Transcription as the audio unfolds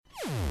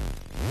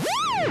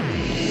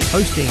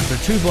hosting the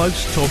Two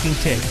Blokes Talking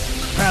Tech,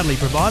 proudly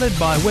provided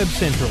by Web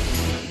Central.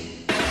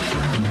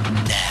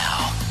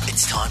 Now,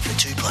 it's time for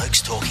Two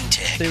Blokes Talking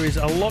Tech. There is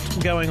a lot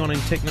going on in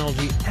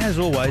technology, as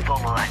always. With all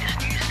the latest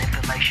news and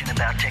information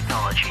about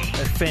technology.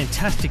 It's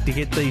fantastic to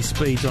get these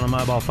speeds on a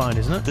mobile phone,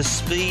 isn't it? The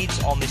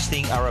speeds on this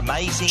thing are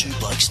amazing. Two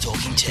Blokes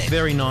Talking Tech.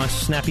 Very nice,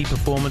 snappy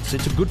performance.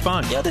 It's a good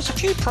phone. Yeah, there's a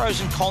few pros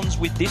and cons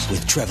with this.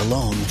 With Trevor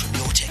Long from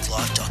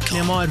YourTechLife.com.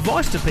 Now, my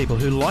advice to people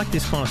who like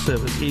this kind of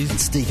service is... And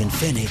Stephen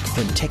Fennick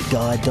from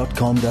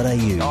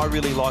TechGuide.com.au. I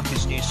really like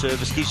this new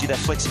service. Gives you that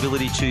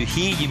flexibility to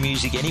hear your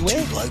music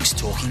anywhere. Two Blokes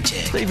Talking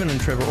Tech. Stephen and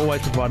Trevor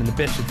always providing the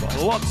best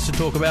advice. Lots to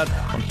talk about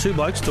on Two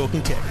Blokes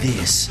Talking Tech.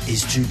 This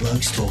is Two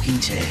Blokes Talking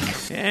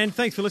Tech. And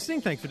thanks for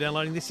listening. Thanks for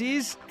downloading. This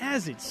is,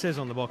 as it says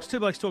on the box, Two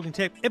Blokes Talking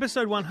Tech,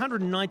 episode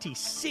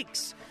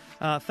 196.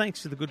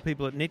 Thanks to the good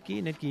people at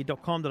Netgear,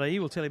 netgear.com.au.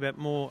 We'll tell you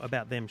more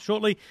about them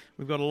shortly.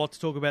 We've got a lot to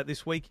talk about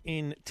this week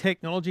in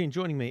technology, and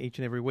joining me each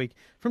and every week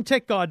from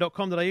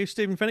techguide.com.au,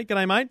 Stephen Fennick.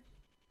 G'day, mate.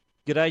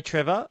 G'day,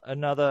 Trevor.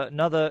 Another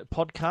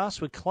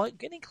podcast. We're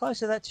getting close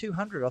to that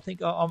 200. I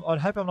think I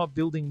hope I'm not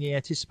building the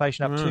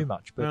anticipation up too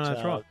much, but no,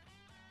 that's right.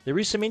 There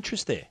is some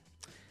interest there.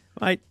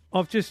 Mate,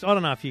 I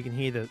don't know if you can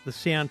hear the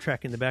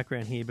soundtrack in the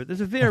background here, but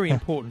there's a very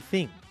important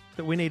thing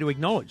that we need to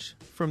acknowledge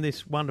from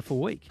this wonderful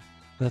week.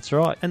 That's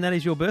right. And that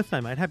is your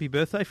birthday, mate. Happy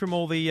birthday from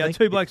all the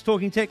Two Blokes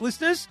Talking Tech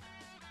listeners.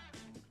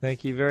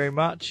 Thank you very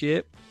much.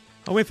 Yep.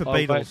 I went for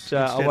Beatles.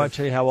 I won't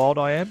tell you how old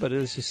I am, but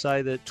let's just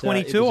say that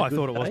 22, I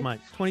thought it was,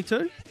 mate.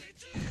 22?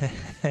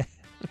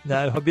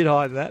 No, a bit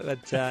higher than that,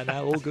 but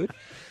no, all good.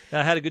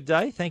 I had a good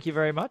day. Thank you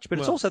very much. But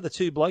it's also the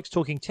Two Blokes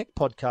Talking Tech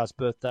podcast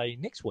birthday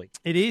next week.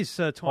 It is.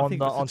 I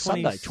think on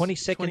Sunday,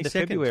 22nd of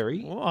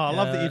February. Oh, I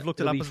love that you've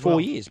looked it up as well.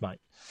 4 years, mate.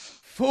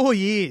 4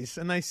 years,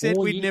 and they said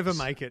 4 we'd years. never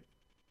make it.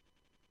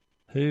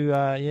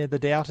 The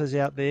doubters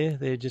out there,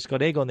 they've just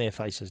got egg on their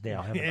faces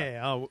now, haven't they?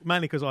 Yeah,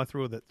 mainly because I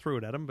threw it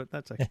at them, but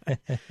that's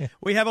okay.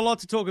 We have a lot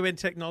to talk about in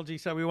technology,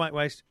 so we won't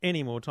waste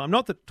any more time.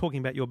 Not that talking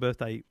about your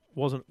birthday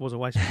was a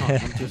waste of time.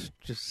 I'm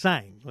just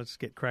saying, let's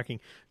get cracking.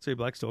 Two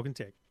Blokes Talking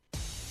Tech.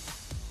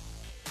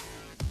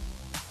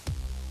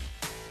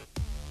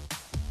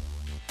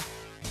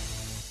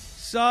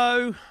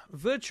 So,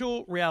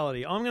 virtual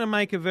reality. I'm going to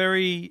make a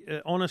very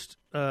honest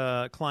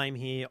claim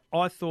here.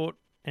 I thought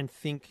and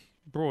think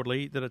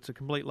broadly that it's a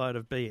complete load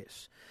of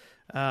BS.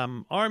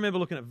 I remember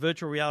looking at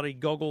virtual reality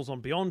goggles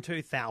on Beyond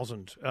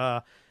 2000,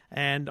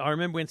 and I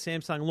remember when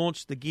Samsung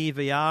launched the Gear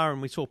VR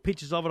and we saw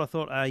pictures of it, I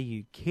thought, are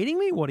you kidding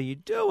me? What are you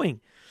doing?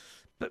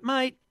 But,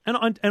 mate, and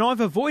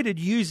I've avoided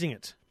using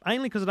it,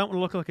 mainly because I don't want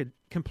to look like a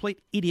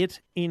complete idiot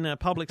in a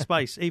public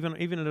space, even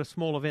at a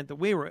small event that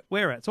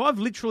we're at. So I've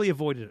literally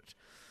avoided it.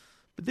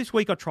 But this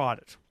week I tried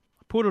it.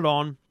 I put it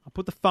on. I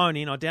put the phone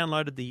in. I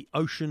downloaded the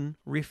Ocean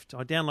Rift.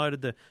 I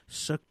downloaded the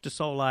Cirque du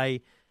Soleil,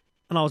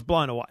 and I was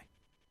blown away.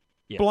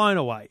 Yep. Blown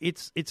away.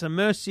 It's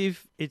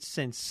immersive. It's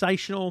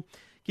sensational.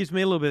 Gives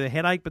me a little bit of a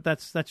headache, but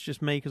that's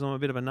just me because I'm a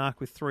bit of a narc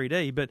with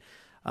 3D. But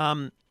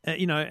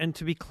and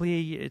to be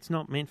clear, it's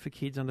not meant for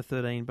kids under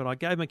 13, but I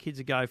gave my kids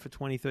a go for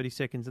 20, 30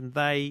 seconds, and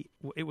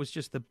it was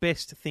just the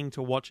best thing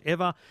to watch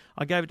ever.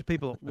 I gave it to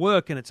people at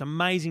work, and it's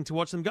amazing to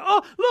watch them go,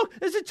 oh, look,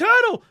 there's a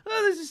turtle,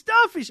 oh, there's a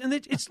starfish, and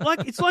it's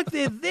like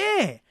they're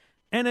there,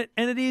 and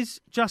it is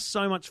just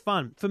so much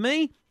fun. For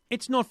me,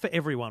 it's not for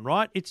everyone,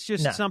 right? It's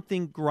just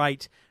something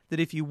great that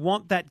if you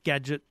want that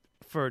gadget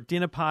for a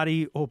dinner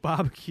party or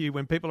barbecue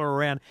when people are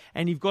around,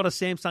 and you've got a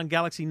Samsung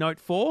Galaxy Note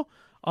 4,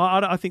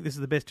 I think this is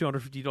the best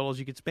 $250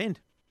 you could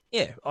spend.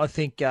 Yeah, I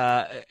think,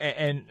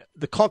 and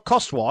the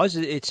cost-wise,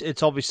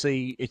 it's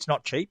obviously it's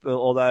not cheap,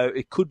 although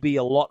it could be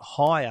a lot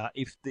higher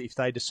if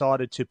they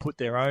decided to put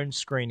their own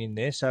screen in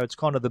there. So it's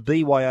kind of the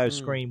BYO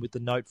screen with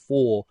the Note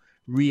 4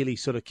 really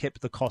sort of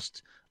kept the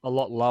cost a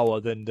lot lower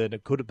than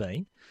it could have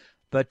been.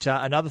 But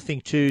another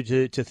thing too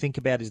to think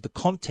about is the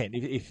content.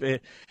 If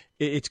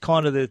it's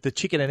kind of the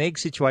chicken and egg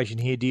situation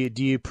here.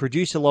 Do you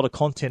produce a lot of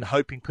content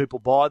hoping people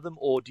buy them,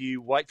 or do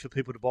you wait for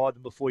people to buy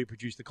them before you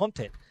produce the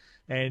content?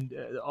 And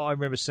I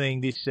remember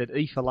seeing this at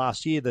IFA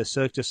last year, the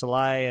Cirque du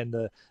Soleil,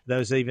 and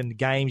those even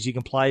games you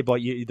can play by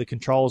the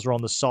controls are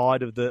on the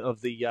side of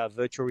the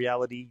virtual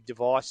reality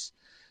device.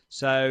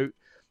 So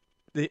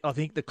I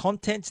think the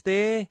content's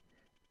there.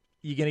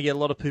 You're going to get a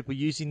lot of people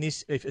using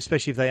this,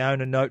 especially if they own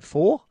a Note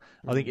 4.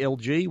 I think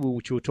LG,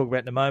 which we'll talk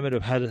about in a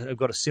moment, have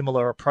got a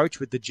similar approach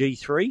with the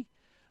G3.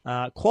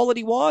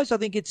 Quality-wise, I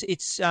think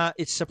it's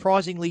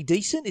surprisingly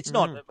decent. It's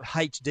not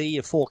HD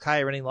or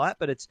 4K or anything like that,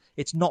 but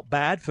it's not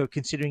bad for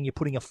considering you're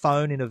putting a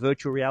phone in a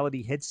virtual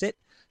reality headset.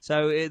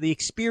 So the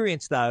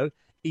experience, though,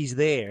 is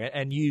there.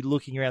 And you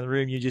looking around the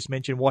room, you just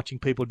mentioned watching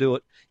people do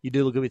it. You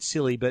do look a bit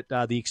silly, but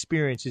the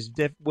experience is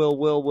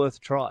well worth a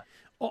try.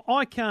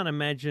 I can't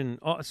imagine.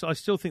 So I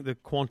still think the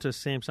Qantas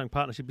Samsung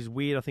partnership is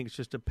weird. I think it's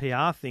just a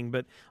PR thing,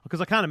 but because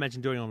I can't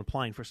imagine doing it on a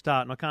plane for a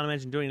start, and I can't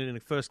imagine doing it in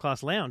a first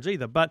class lounge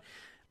either. But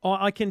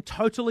I can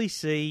totally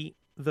see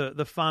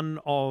the fun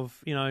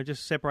of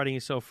just separating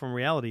yourself from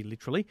reality,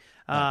 literally,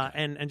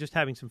 and just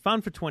having some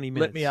fun for 20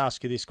 minutes. Let me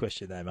ask you this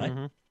question, though, mate.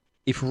 Mm-hmm.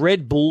 if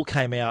Red Bull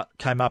came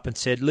up and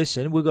said,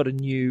 "Listen, we've got a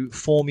new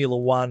Formula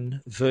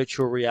One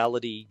virtual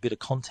reality bit of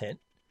content,"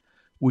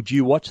 would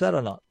you watch that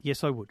or not?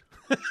 Yes, I would.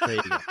 There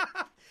you go.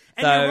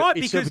 And So you're right,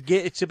 it's, because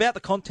it's about the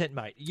content,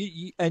 mate.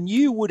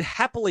 You would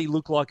happily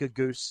look like a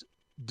goose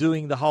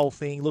doing the whole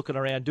thing, looking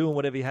around, doing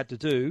whatever you had to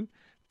do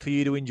for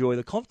you to enjoy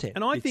the content.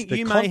 And I It's think the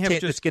you may have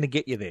content just that's going to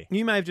get you there.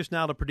 You may have just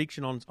nailed a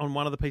prediction on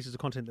one of the pieces of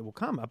content that will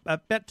come.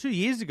 About 2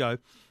 years ago,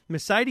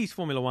 Mercedes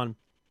Formula One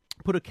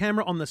put a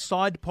camera on the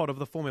side pod of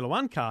the Formula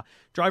One car,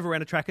 drove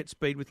around a track at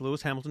speed with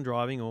Lewis Hamilton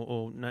driving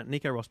or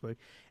Nico Rosberg,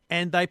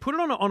 and they put it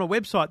on a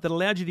website that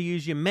allowed you to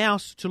use your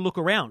mouse to look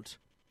around.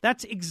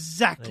 That's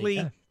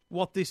exactly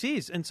what this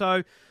is. And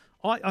so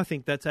I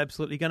think that's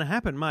absolutely going to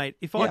happen, mate.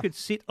 If I could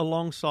sit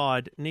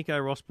alongside Nico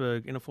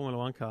Rosberg in a Formula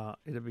One car,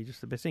 it'd be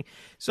just the best thing.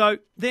 So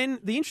then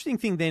the interesting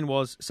thing then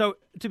was, so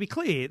to be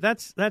clear,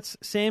 that's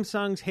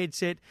Samsung's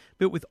headset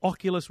built with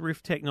Oculus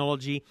Rift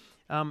technology.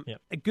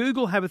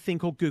 Google have a thing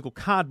called Google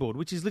Cardboard,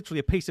 which is literally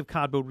a piece of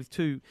cardboard with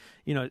two,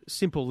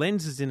 simple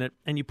lenses in it,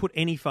 and you put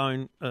any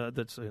phone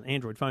that's an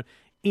Android phone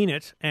in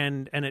it,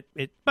 and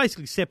it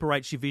basically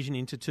separates your vision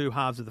into two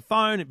halves of the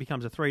phone. It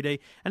becomes a 3D,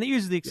 and it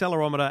uses the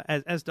accelerometer,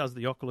 as does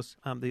the Oculus,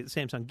 the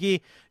Samsung Gear,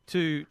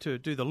 to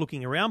do the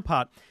looking around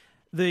part.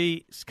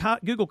 The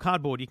Google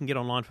Cardboard you can get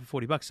online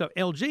for $40. So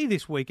LG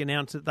this week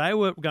announced that they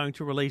were going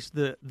to release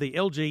the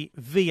LG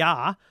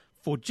VR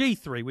for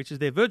G3, which is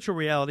their virtual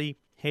reality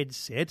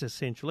headset,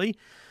 essentially,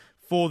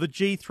 for the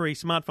G3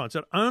 smartphone. So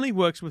it only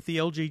works with the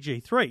LG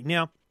G3.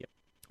 Now,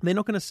 they're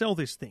not going to sell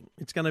this thing.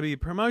 It's going to be a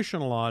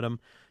promotional item.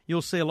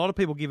 You'll see a lot of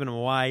people giving them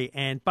away,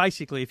 and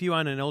basically, if you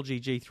own an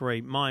LG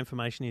G3, my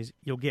information is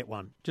you'll get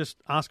one. Just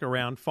ask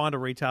around, find a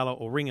retailer,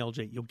 or ring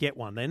LG. You'll get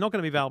one. They're not going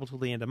to be available till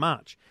the end of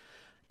March.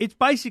 It's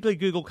basically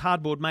Google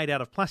Cardboard made out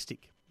of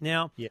plastic.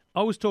 Now,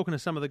 I was talking to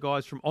some of the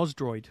guys from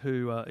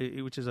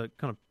Osdroid, which is a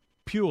kind of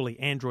purely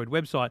Android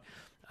website,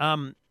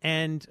 and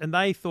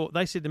they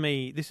said to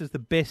me, this is the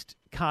best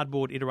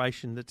cardboard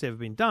iteration that's ever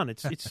been done.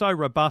 It's so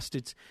robust,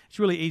 it's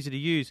really easy to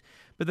use.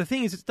 But the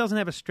thing is, it doesn't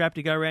have a strap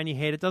to go around your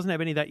head. It doesn't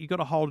have any of that. You've got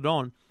to hold it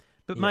on.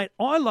 But mate,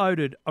 I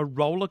loaded a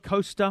roller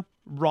coaster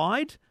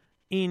ride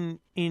in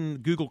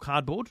Google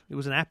Cardboard. It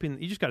was an app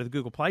you just go to the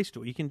Google Play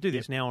Store. You can do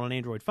this now on an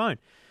Android phone.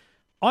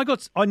 I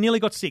nearly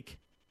got sick.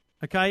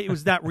 Okay, it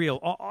was that real.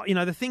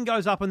 The thing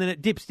goes up and then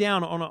it dips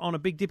down on a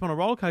big dip on a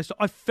roller coaster.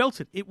 I felt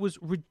it. It was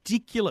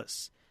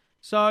ridiculous.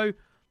 So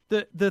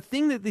the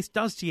thing that this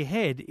does to your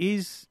head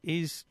is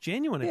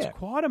genuine. It's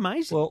quite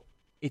amazing. Well,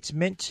 it's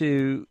meant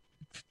to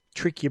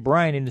trick your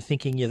brain into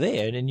thinking you're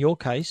there, and in your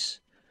case,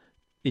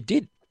 it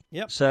did.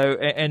 Yep. So,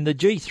 and the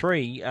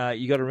G3,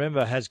 you got to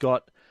remember, has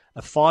got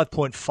a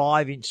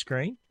 5.5-inch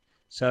screen,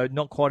 so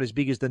not quite as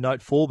big as the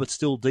Note 4, but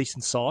still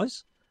decent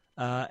size.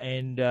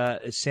 And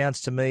it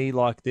sounds to me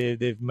like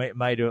they've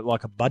made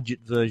like a budget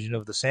version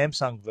of the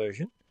Samsung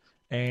version.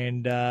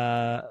 And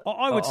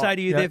I would say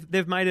to you,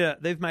 they've made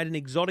an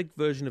exotic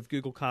version of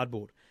Google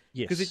Cardboard.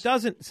 Yes, because it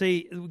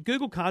doesn't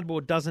Google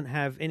Cardboard doesn't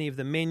have any of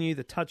the menu,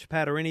 the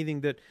touchpad, or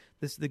anything that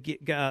the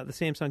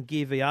Samsung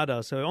Gear VR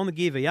does. So on the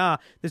Gear VR,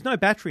 there's no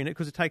battery in it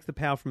because it takes the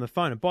power from the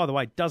phone. And by the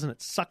way, doesn't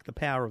it suck the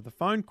power of the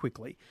phone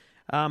quickly?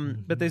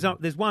 But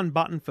there's one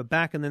button for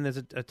back, and then there's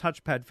a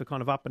touchpad for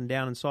kind of up and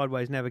down and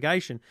sideways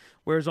navigation.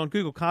 Whereas on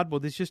Google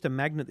Cardboard, there's just a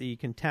magnet that you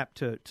can tap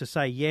to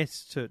say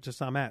yes to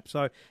some app.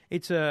 So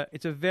it's a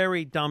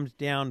very dumbed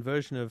down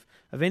version of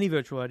any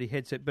virtual reality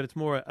headset, but it's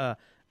more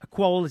a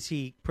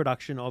quality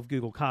production of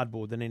Google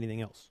Cardboard than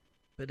anything else.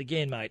 But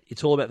again, mate,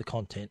 it's all about the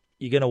content.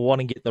 You're going to want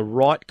to get the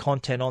right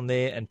content on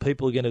there, and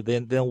people are going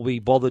to they'll be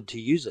bothered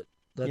to use it.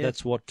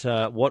 That's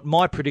what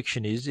my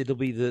prediction is. It'll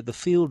be the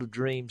Field of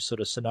Dreams sort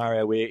of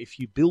scenario where if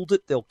you build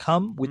it, they'll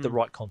come with the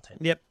right content.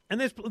 Yep. And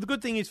the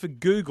good thing is for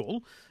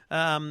Google,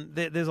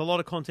 there's a lot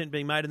of content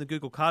being made in the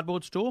Google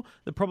Cardboard store.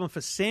 The problem for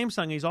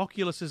Samsung is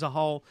Oculus is a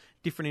whole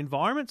different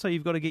environment, so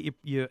you've got to get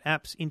your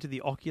apps into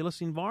the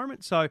Oculus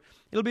environment. So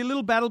it'll be a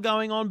little battle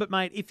going on. But,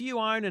 mate, if you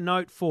own a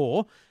Note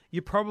 4,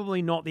 you're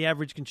probably not the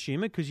average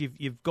consumer because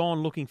you've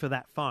gone looking for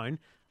that phone.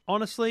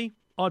 Honestly,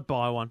 I'd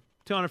buy one.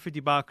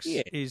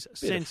 $250 is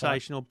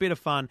sensational, bit of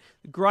fun.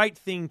 Great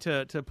thing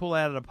to pull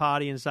out at a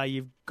party and say,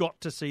 you've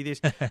got to see this.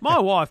 My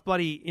wife,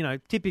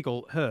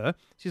 typical her,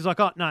 she's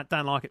like, oh, no,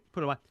 don't like it,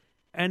 put it away.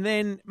 And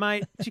then,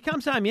 mate, she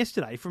comes home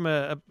yesterday from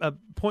a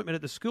appointment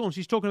at the school, and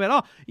she's talking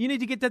about, oh, you need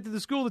to get that to the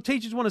school, the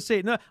teachers want to see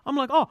it. No, I'm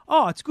like,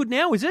 oh, it's good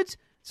now, is it?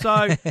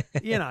 So,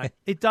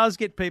 it does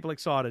get people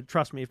excited.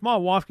 Trust me, if my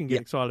wife can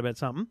get excited about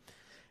something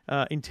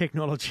in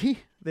technology,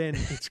 then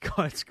it's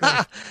great.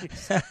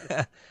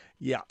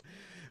 Yeah.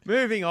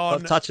 Moving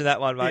on. Not touching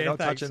that one, mate. Not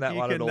thanks. touching that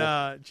one at all. You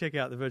can check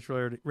out the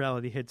virtual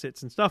reality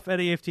headsets and stuff at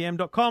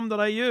EFTM.com.au.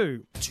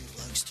 Two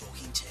Blokes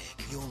Talking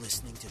Tech. You're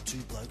listening to Two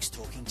Blokes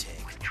Talking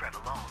Tech with Trevor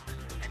Long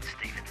and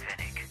Stephen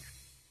Fennick.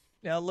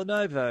 Now,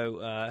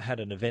 Lenovo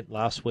had an event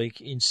last week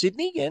in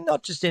Sydney, and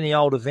not just any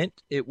old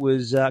event. It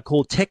was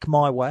called Tech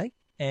My Way,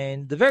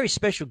 and the very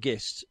special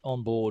guest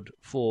on board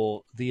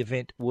for the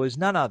event was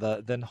none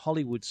other than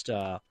Hollywood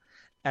star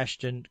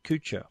Ashton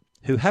Kutcher,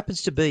 who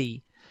happens to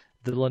be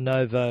one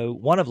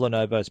of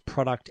Lenovo's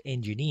product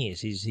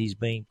engineers. He's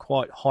been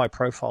quite high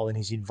profile in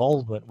his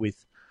involvement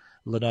with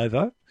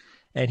Lenovo.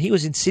 And he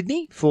was in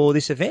Sydney for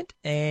this event,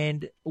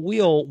 and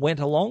we all went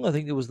along. I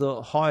think it was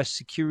the highest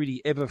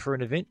security ever for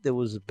an event. There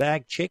was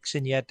bag checks,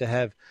 and you had to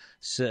have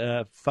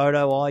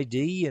photo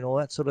ID and all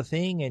that sort of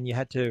thing, and you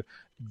had to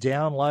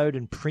download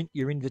and print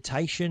your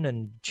invitation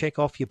and check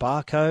off your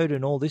barcode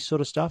and all this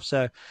sort of stuff.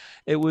 So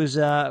it was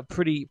a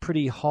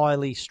pretty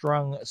highly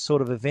strung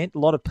sort of event. A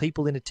lot of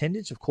people in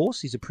attendance, of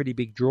course. He's a pretty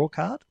big draw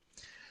card.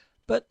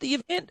 But the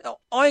event,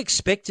 I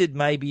expected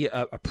maybe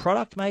a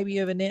product maybe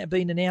have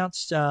being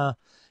announced.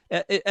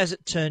 As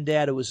it turned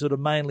out, it was sort of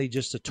mainly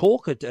just a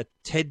talk, a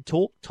TED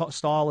Talk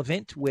style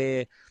event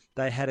where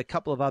they had a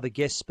couple of other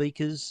guest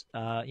speakers,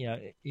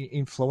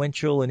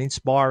 influential and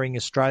inspiring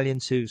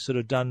Australians who've sort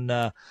of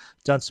done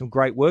some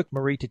great work.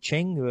 Marita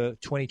Cheng,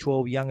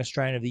 2012 Young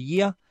Australian of the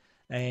Year,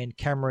 and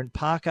Cameron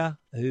Parker,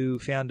 who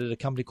founded a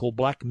company called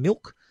Black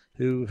Milk,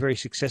 who a very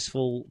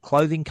successful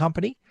clothing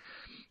company.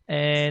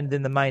 And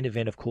then the main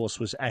event, of course,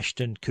 was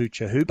Ashton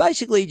Kutcher, who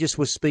basically just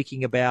was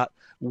speaking about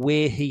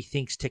where he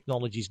thinks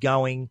technology is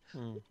going,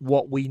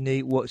 what we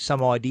need, what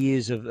some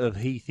ideas of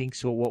he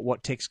thinks or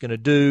what tech's going to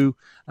do,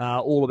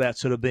 all about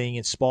sort of being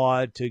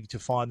inspired to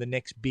find the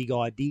next big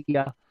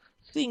idea,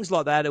 things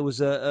like that. It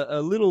was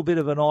a little bit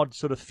of an odd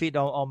sort of fit.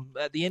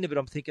 At the end of it,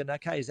 I'm thinking,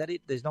 okay, is that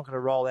it? There's not going to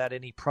roll out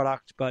any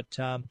product, but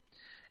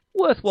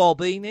worthwhile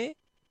being there.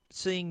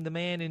 Seeing the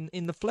man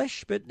in the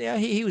flesh, but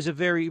he was a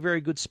very,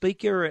 very good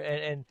speaker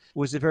and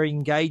was a very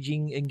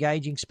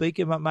engaging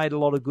speaker. Made a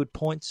lot of good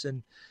points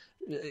and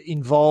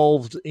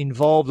involved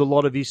a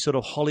lot of his sort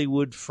of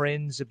Hollywood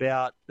friends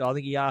about. I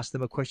think he asked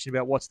them a question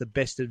about what's the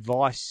best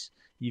advice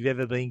you've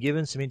ever been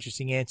given. Some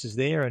interesting answers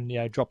there, and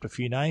dropped a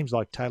few names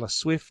like Taylor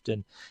Swift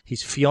and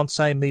his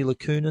fiancée Mila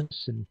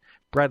Kunis and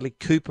Bradley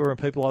Cooper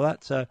and people like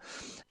that. So,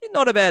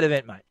 not a bad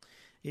event, mate.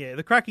 Yeah,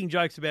 the cracking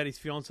jokes about his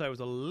fiancée was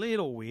a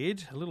little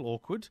weird, a little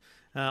awkward.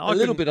 A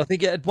little bit. I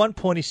think at one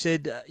point he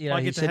said, his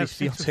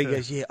fiancée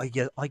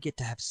goes, I get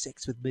to have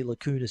sex with Mila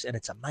Kunis, and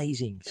it's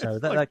amazing. So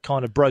that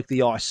kind of broke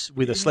the ice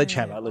with a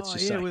sledgehammer, let's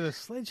just say. Yeah, with a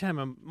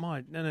sledgehammer,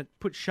 and it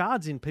put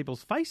shards in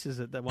people's faces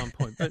at that one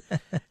point. But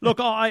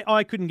look,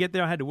 I couldn't get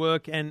there. I had to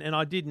work, and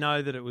I did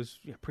know that it was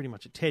pretty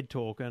much a TED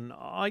Talk, and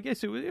I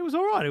guess it was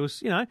all right. It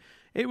was,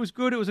 it was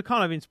good. It was a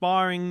kind of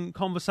inspiring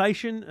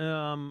conversation.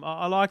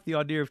 I like the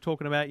idea of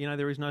talking about,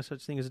 there is no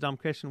such thing as a dumb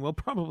question. Well,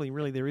 probably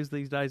really there is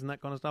these days and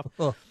that kind of stuff.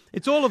 Oh.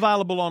 It's all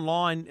available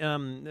online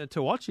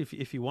to watch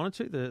if you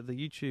wanted to. The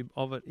YouTube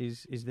of it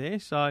is there.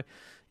 So,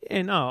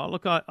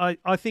 look,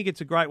 I think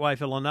it's a great way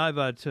for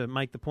Lenovo to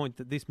make the point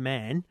that this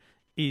man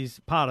is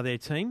part of their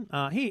team.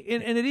 And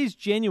it is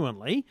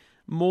genuinely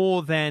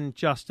more than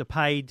just a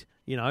paid,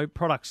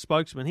 product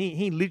spokesman.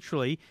 He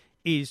literally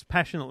is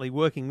passionately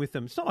working with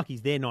them. It's not like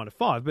he's there 9 to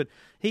 5, but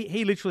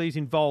he literally is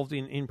involved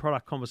in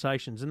product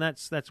conversations, and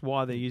that's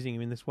why they're using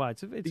him in this way.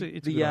 It's a good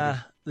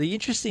idea. The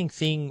interesting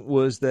thing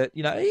was that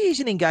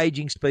he's an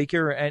engaging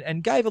speaker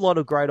and gave a lot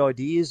of great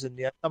ideas, and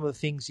some of the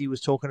things he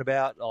was talking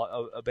about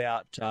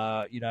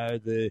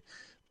the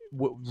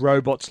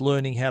robots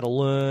learning how to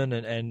learn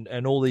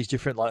and all these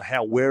different, like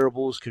how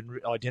wearables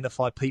can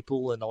identify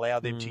people and allow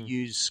them to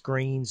use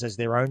screens as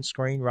their own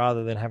screen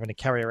rather than having to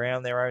carry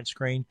around their own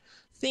screen.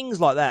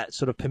 Things like that,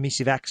 sort of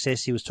permissive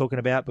access he was talking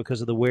about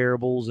because of the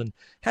wearables, and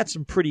had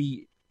some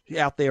pretty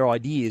out there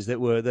ideas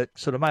that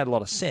sort of made a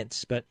lot of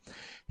sense. But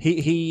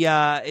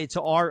it's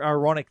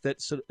ironic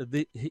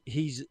that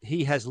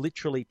he has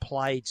literally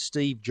played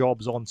Steve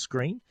Jobs on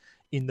screen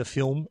in the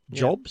film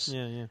Jobs.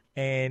 Yeah.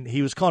 And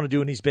he was kind of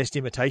doing his best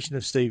imitation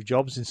of Steve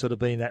Jobs and sort of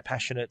being that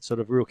passionate, sort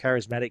of real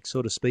charismatic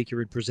sort of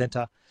speaker and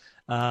presenter.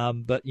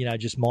 But,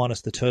 just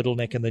minus the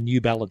turtleneck and the New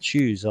Balance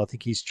shoes. I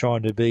think he's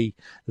trying to be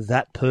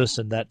that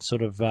person, that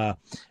sort of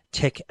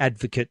tech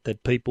advocate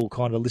that people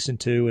kind of listen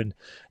to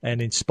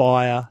and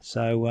inspire.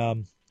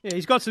 So,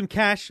 he's got some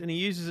cash and he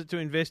uses it to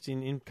invest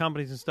in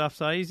companies and stuff.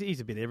 So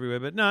he's a bit everywhere.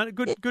 But no,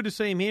 good to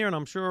see him here, and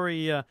I'm sure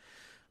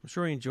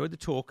he enjoyed the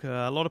talk.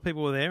 A lot of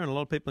people were there, and a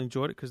lot of people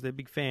enjoyed it because they're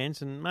big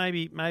fans. And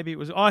maybe it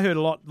was. I heard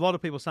a lot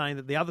of people saying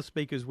that the other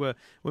speakers were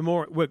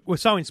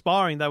so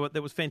inspiring.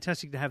 That was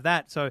fantastic to have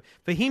that. So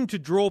for him to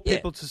draw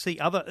people to see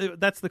other,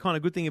 that's the kind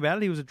of good thing about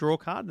it. He was a draw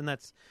card, and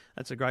that's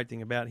a great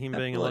thing about him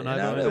being a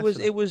Lenovo.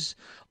 It was.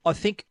 I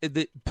think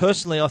that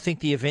personally, I think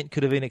the event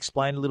could have been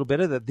explained a little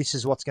better. That this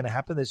is what's going to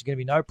happen. There's going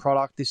to be no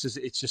product. It's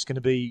just going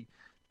to be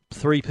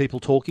 3 people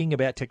talking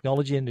about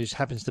technology, and it just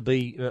happens to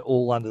be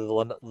all under the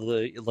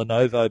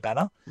Lenovo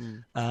banner.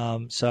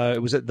 So it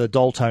was at the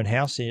Daltone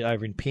House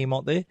over in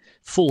Piermont there.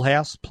 Full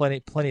house, plenty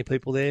of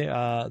people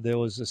there. There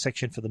was a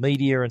section for the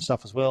media and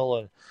stuff as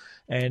well.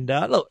 And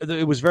look,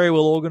 it was very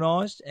well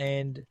organised,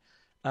 and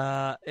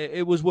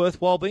it was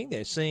worthwhile being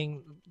there,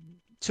 seeing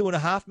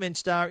 2.5 Men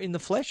star in the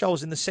flesh. I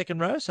was in the second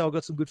row, so I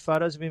got some good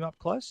photos of him up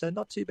close, so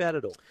not too bad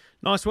at all.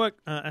 Nice work,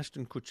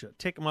 Ashton Kutcher.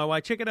 Tech My Way.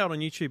 Check it out on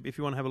YouTube if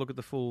you want to have a look at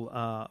the full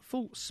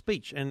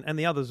speech and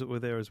the others that were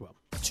there as well.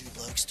 Two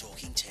Blokes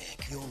Talking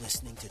Tech. You're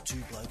listening to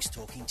Two Blokes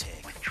Talking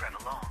Tech with Trevor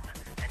Long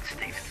and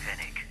Stephen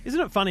Fennick. Isn't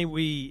it funny?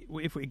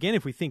 If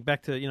we think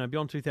back to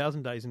beyond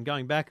 2000 days and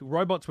going back,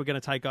 robots were going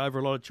to take over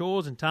a lot of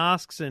chores and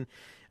tasks. And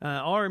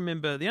I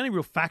remember the only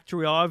real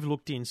factory I've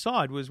looked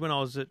inside was when I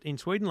was in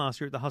Sweden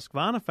last year at the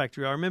Husqvarna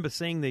factory. I remember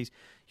seeing these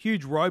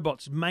huge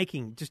robots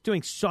just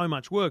doing so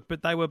much work,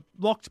 but they were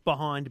locked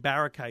behind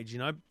barricades,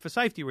 for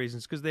safety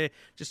reasons, because they're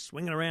just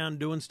swinging around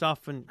doing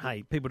stuff. And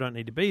hey, people don't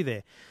need to be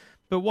there.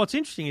 But what's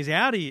interesting is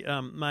Audi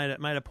made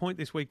a point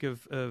this week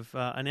of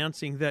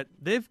announcing that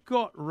they've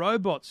got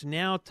robots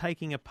now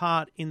taking a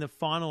part in the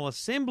final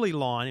assembly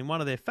line in one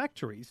of their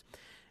factories.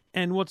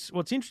 And what's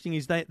interesting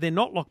is they're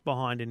not locked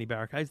behind any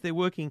barricades. They're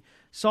working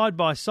side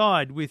by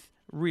side with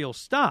real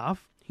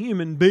staff,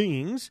 human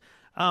beings,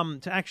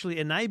 to actually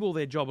enable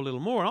their job a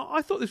little more. And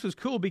I thought this was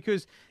cool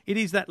because it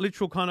is that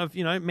literal kind of,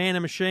 man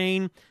and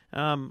machine,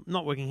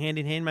 not working hand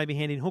in hand, maybe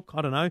hand in hook,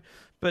 I don't know.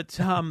 But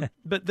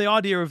but the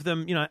idea of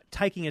them,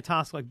 taking a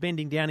task like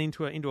bending down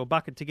into a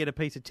bucket to get a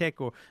piece of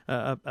tech or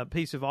a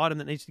piece of item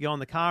that needs to go on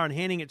the car and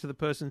handing it to the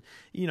person,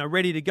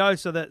 ready to go,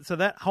 so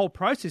that whole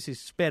process is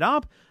sped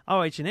up.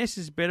 OH&S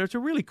is better. It's a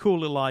really cool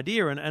little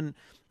idea, and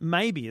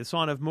maybe a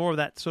sign of more of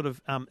that sort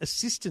of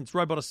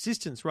robot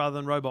assistance rather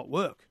than robot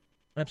work.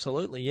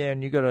 Absolutely, yeah,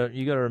 and you got to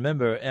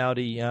remember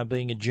Audi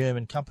being a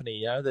German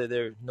company.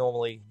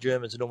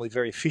 Germans are normally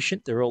very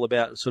efficient. They're all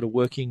about sort of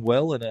working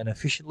well and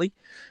efficiently.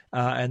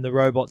 And the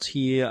robots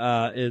here,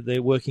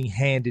 they're working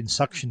hand in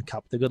suction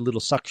cup. They've got a little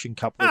suction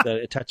cup that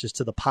attaches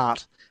to the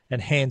part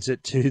and hands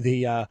it to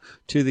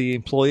the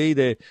employee.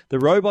 The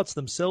robots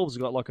themselves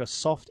have got like a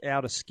soft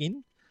outer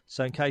skin,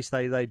 so in case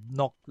they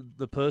knock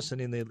the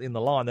person in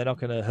the line, they're not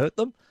going to hurt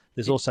them.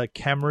 There's also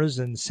cameras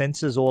and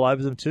sensors all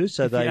over them too,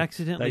 so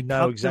they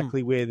know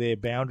exactly where their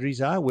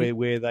boundaries are,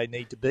 where they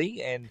need to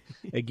be, and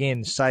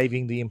again,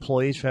 saving the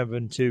employees from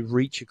having to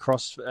reach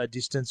across a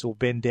distance or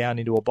bend down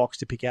into a box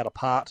to pick out a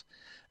part.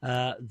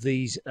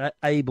 These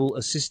able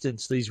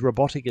assistants, these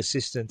robotic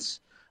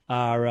assistants,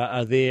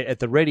 are there at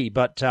the ready.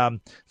 But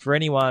for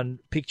anyone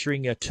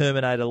picturing a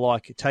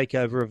Terminator-like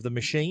takeover of the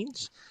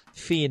machines,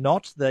 fear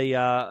not.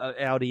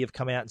 Audi have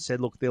come out and said,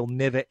 look, there'll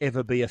never,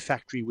 ever be a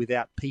factory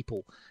without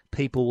people.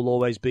 People will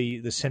always be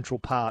the central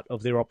part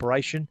of their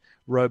operation.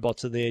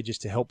 Robots are there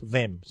just to help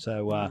them.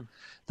 So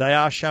they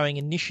are showing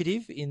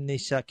initiative in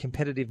this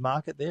competitive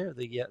market there,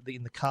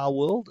 in the car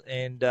world,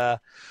 and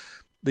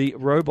the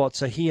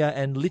robots are here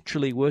and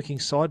literally working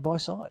side by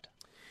side.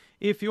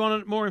 If you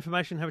want more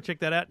information, have a check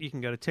that out. You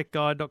can go to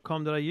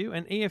techguide.com.au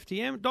and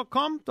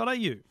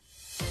EFTM.com.au.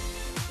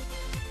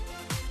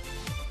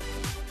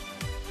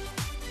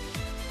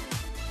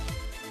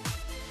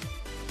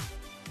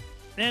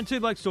 And Two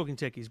Blokes Talking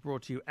Tech is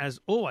brought to you, as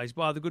always,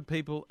 by the good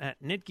people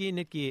at Netgear,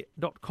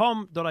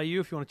 netgear.com.au.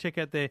 If you want to check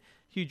out their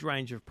huge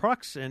range of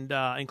products, and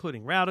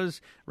including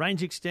routers,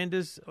 range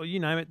extenders, or you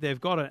name it,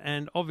 they've got it.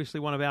 And obviously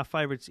one of our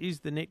favourites is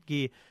the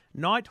Netgear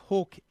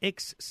Nighthawk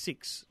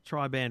X6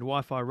 tri-band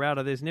Wi-Fi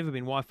router. There's never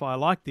been Wi-Fi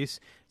like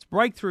this. It's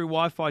breakthrough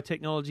Wi-Fi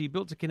technology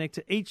built to connect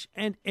to each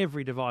and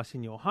every device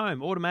in your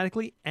home,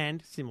 automatically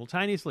and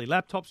simultaneously.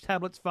 Laptops,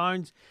 tablets,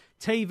 phones,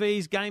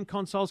 TVs, game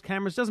consoles,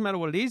 cameras, doesn't matter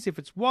what it is. If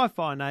it's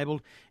Wi-Fi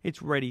enabled,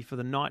 it's ready for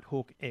the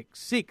Nighthawk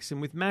X6.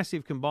 And with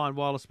massive combined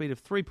wireless speed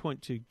of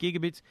 3.2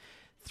 gigabits,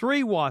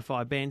 3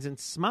 Wi-Fi bands and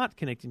Smart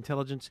Connect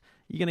intelligence,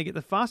 you're going to get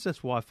the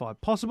fastest Wi-Fi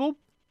possible,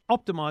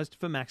 optimised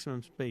for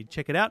maximum speed.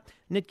 Check it out,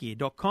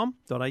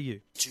 netgear.com.au.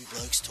 Two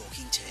Blokes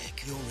Talking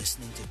Tech. You're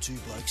listening to Two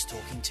Blokes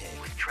Talking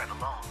Tech with Trevor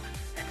Long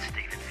and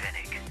Stephen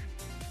Fennick.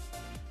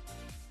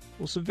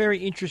 Well, some very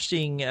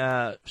interesting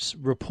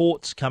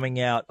reports coming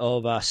out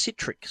of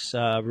Citrix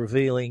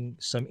revealing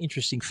some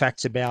interesting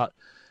facts about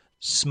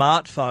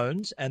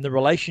smartphones and the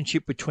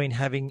relationship between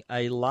having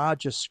a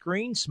larger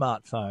screen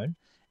smartphone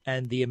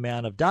and the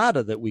amount of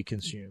data that we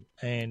consume.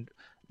 And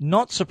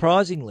not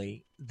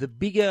surprisingly, the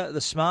bigger the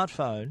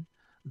smartphone,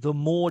 the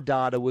more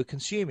data we're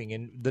consuming.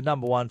 And the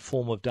number one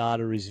form of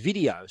data is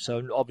video.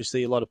 So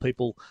obviously a lot of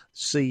people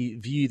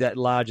view that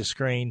larger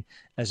screen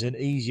as an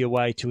easier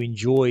way to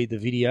enjoy the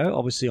video,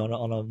 obviously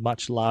on a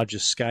much larger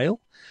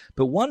scale.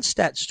 But one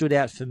stat stood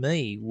out for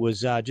me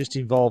was just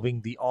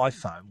involving the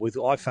iPhone. With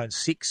iPhone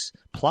 6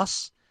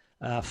 Plus,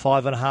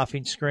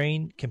 5.5-inch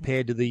screen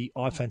compared to the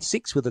iPhone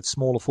 6 with its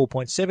smaller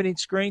 4.7-inch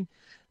screen,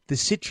 the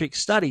Citrix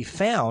study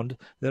found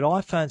that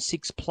iPhone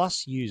 6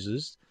 Plus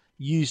users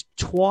used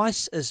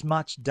twice as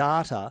much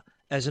data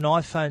as an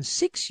iPhone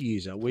 6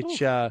 user,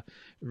 which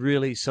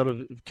really sort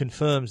of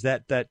confirms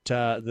that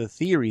the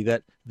theory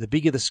that the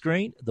bigger the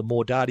screen, the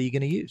more data you're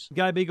going to use.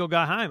 Go big or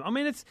go home. I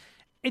mean,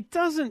 it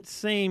doesn't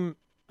seem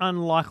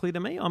unlikely to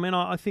me. I mean,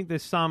 I think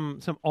there's some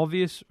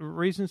obvious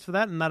reasons for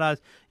that, and that is,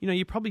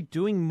 you're probably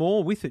doing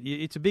more with it.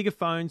 It's a bigger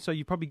phone, so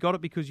you probably got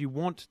it because you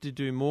want to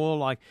do more,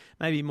 like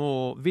maybe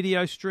more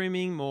video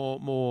streaming,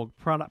 more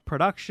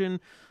production.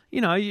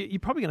 You're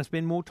probably going to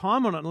spend more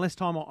time on it and less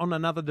time on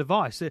another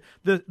device.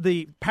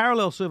 The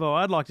parallel servo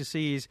I'd like to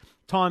see is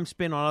time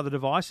spent on other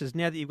devices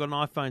now that you've got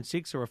an iPhone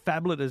 6 or a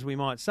phablet, as we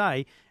might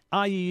say,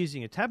 Are you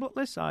using a tablet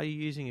less? Are you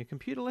using a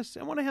computer less?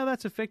 I wonder how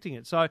that's affecting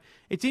it. So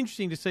it's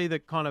interesting to see the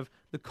kind of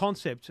the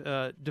concept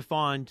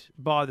defined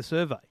by the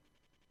survey.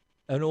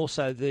 And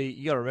also,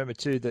 you got to remember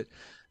too that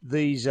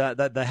these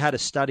that they had a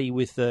study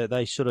with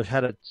they sort of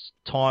had a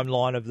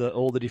timeline of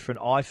all the different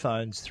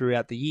iPhones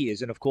throughout the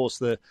years, and of course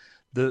the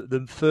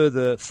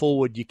further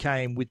forward you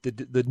came with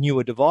the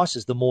newer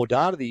devices, the more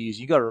data they use.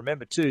 You got to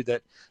remember too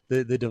that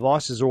the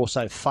devices are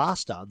also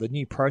faster. The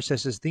new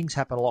processors, things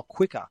happen a lot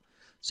quicker.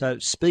 So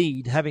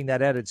speed, having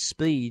that added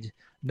speed,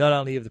 not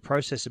only of the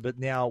processor, but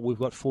now we've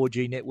got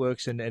 4G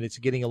networks and it's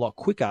getting a lot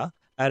quicker.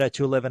 Added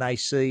to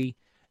 11AC.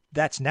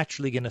 That's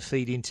naturally going to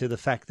feed into the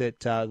fact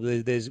that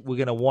we're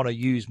going to want to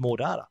use more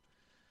data.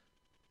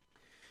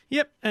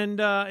 Yep, and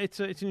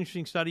it's an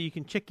interesting study. You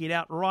can check it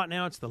out right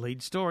now. It's the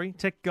lead story,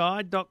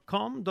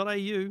 techguide.com.au.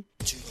 Two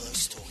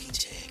Blokes Talking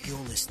Tech. You're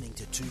listening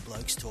to Two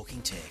Blokes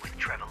Talking Tech with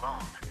Trevor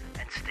Long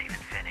and Stephen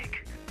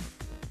Fennick.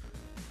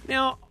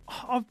 Now,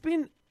 I've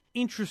been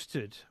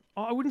interested,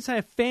 I wouldn't say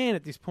a fan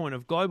at this point,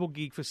 of Global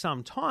Gig for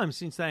some time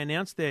since they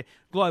announced their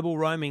global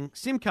roaming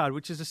SIM card,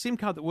 which is a SIM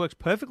card that works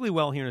perfectly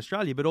well here in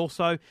Australia, but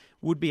also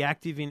would be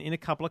active in a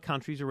couple of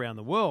countries around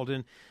the world.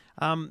 And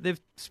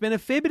they've spent a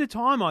fair bit of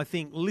time, I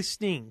think,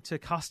 listening to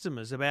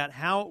customers about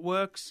how it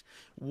works,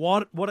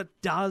 what it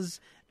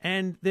does,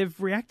 and they've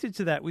reacted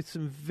to that with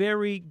some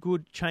very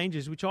good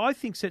changes, which I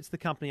think sets the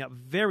company up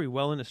very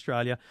well in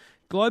Australia.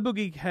 Global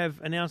Gig have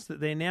announced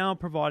that they're now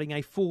providing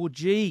a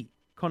 4G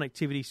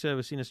connectivity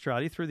service in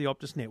Australia through the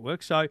Optus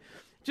network. So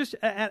just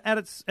at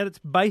its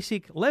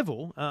basic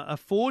level, a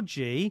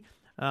 4G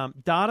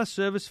data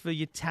service for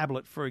your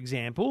tablet, for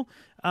example,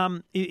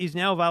 is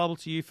now available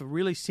to you for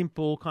really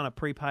simple kind of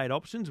prepaid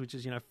options, which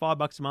is,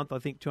 $5 a month, I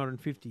think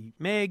 250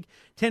 meg,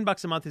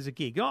 $10 a month is a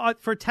gig.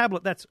 For a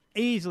tablet, that's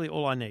easily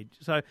all I need.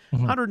 So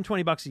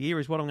 $120 a year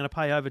is what I'm going to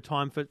pay over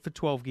time for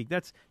 12 gig.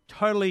 That's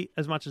totally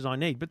as much as I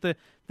need. But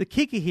the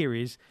kicker here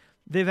is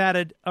they've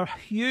added a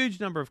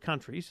huge number of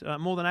countries,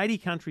 more than 80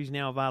 countries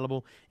now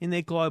available in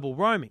their global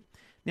roaming.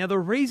 Now, the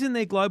reason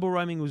their global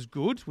roaming was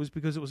good was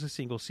because it was a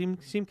single SIM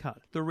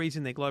card. The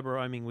reason their global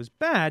roaming was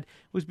bad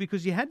was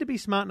because you had to be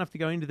smart enough to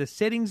go into the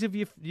settings of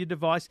your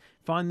device,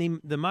 find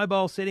the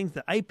mobile settings,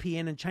 the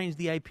APN, and change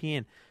the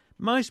APN.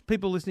 Most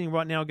people listening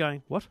right now are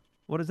going, what?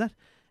 What is that?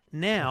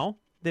 Now,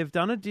 they've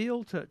done a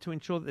deal to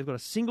ensure that they've got a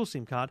single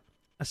SIM card,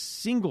 a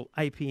single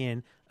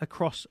APN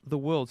across the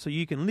world. So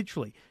you can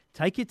literally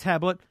take your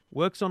tablet,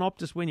 works on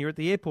Optus when you're at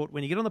the airport.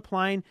 When you get on the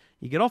plane,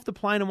 you get off the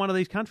plane in one of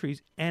these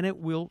countries, and it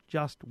will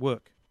just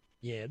work.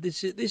 Yeah,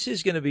 this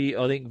is going to be,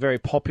 I think, very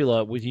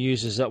popular with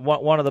users.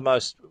 One of the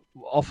most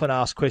often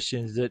asked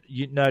questions that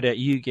no doubt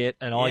you get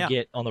and I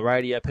get on the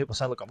radio, people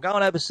say, look, I'm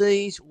going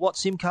overseas. What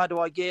SIM card do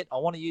I get? I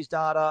want to use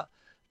data.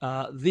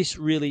 This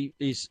really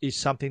is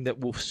something that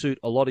will suit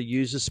a lot of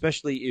users,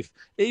 especially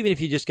even if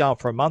you're just going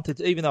for a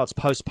month. Even though it's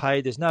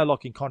postpaid, there's no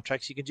lock-in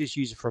contracts. You can just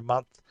use it for a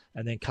month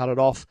and then cut it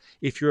off.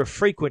 If you're a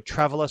frequent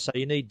traveller, so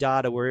you need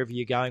data wherever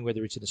you're going,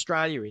 whether it's in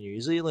Australia, in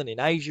New Zealand, in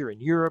Asia, in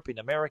Europe, in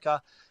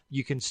America,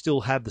 you can still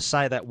have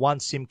that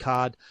one SIM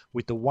card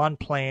with the one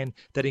plan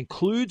that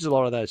includes a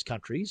lot of those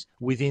countries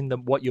within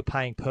what you're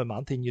paying per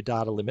month in your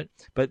data limit.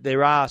 But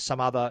there are some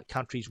other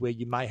countries where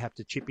you may have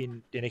to chip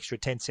in an extra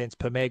 10 cents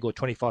per meg or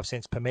 25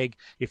 cents per meg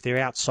if they're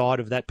outside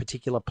of that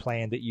particular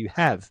plan that you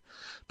have.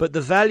 But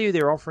the value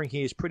they're offering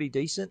here is pretty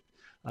decent.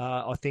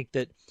 I think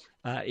that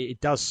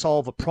it does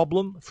solve a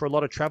problem for a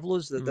lot of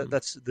travellers.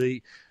 That's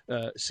the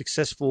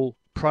successful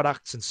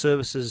products and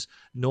services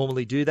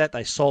normally do that.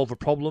 They solve a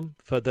problem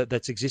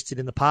that's existed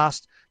in the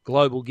past.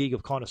 Global Gig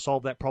have kind of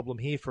solved that problem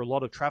here for a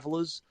lot of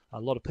travellers,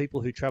 a lot of people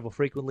who travel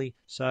frequently.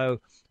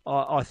 So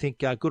I think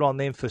good on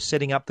them for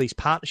setting up these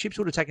partnerships.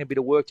 It would have taken a bit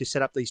of work to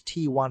set up these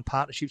tier one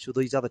partnerships with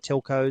these other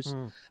telcos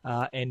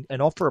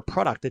and offer a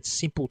product that's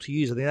simple to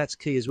use. I think that's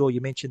key as well.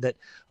 You mentioned that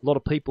a lot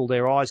of people,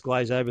 their eyes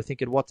glaze over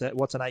thinking, what's an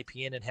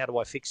APN and how do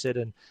I fix it?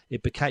 And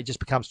it just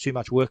becomes too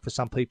much work for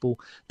some people.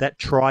 That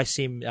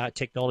Tri-SIM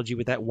technology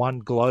with that one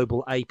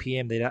global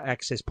APM, their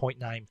access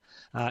point name,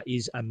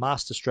 is a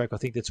masterstroke. I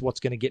think that's what's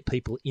going to get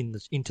people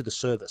into the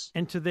service.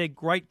 And to their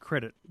great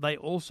credit, they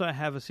also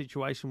have a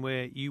situation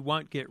where you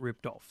won't get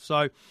ripped off.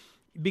 So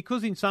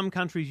because in some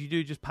countries you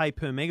do just pay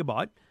per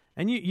megabyte,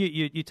 and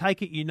you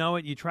take it, you know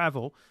it, you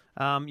travel,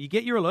 you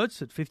get your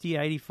alerts at 50,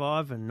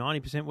 85 and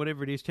 90%,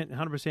 whatever it is,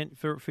 100%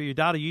 for your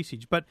data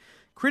usage. But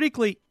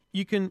critically,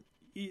 you can...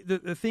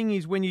 The thing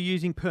is, when you're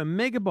using per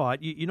megabyte,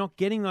 you're not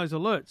getting those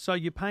alerts. So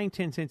you're paying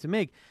 10 cents a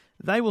meg.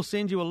 They will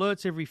send you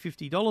alerts every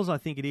 $50, I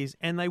think it is,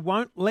 and they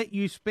won't let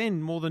you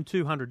spend more than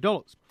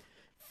 $200.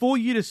 For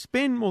you to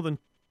spend more than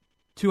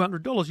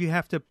 $200, you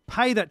have to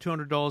pay that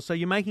 $200. So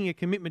you're making a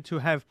commitment to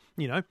have,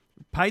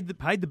 paid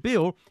the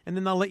bill, and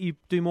then they'll let you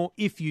do more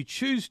if you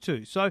choose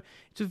to. So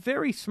it's a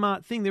very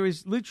smart thing. There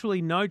is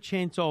literally no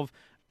chance of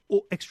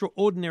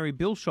extraordinary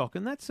bill shock,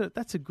 and that's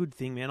a good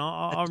thing, man.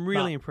 I'm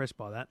really impressed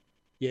by that.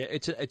 Yeah,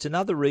 it's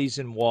another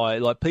reason why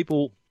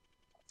people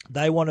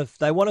they want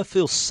to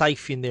feel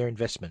safe in their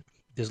investment.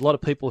 There's a lot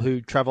of people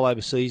who travel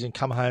overseas and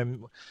come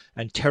home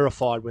and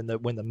terrified when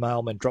the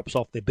mailman drops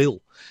off their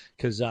bill,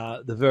 because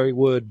the very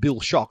word bill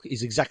shock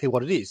is exactly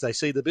what it is. They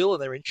see the bill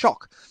and they're in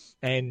shock.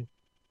 And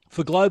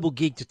for Global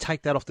Gig to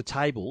take that off the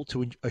table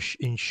to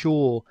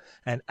ensure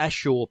and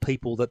assure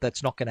people that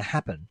that's not going to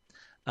happen,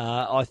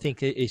 I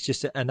think it's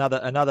just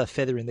another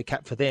feather in the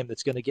cap for them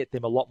that's going to get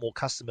them a lot more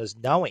customers,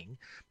 knowing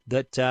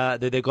that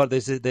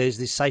there's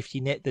this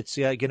safety net that's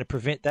going to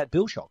prevent that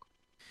bill shock.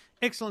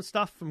 Excellent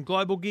stuff from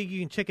Global Gig.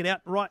 You can check it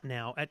out right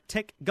now at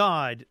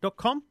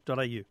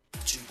techguide.com.au.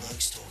 Two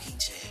Blokes Talking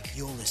Tech.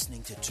 You're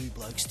listening to Two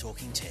Blokes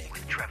Talking Tech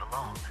with Trevor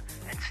Long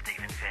and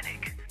Stephen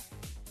Fennick.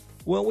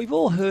 Well, we've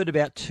all heard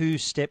about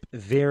two-step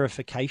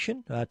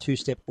verification.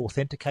 Two-step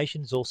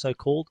authentication is also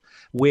called,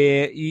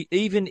 where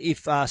even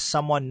if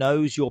someone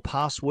knows your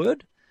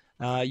password,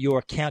 your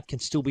account can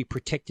still be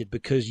protected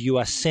because you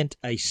are sent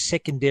a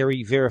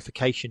secondary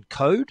verification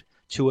code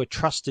to a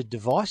trusted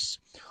device.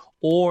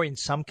 Or in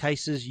some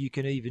cases, you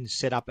can even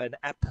set up an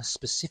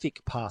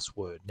app-specific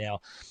password. Now,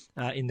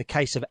 in the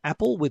case of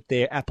Apple, with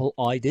their Apple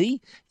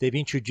ID, they've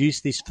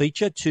introduced this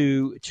feature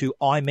to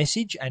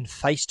iMessage and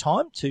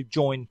FaceTime to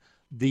join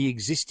the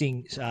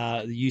existing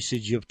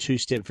usage of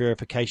two-step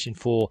verification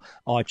for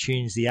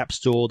iTunes, the App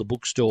Store, the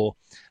bookstore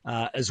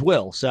as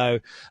well. So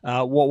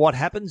what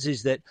happens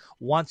is that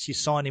once you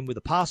sign in with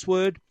a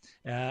password,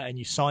 and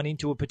you sign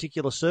into a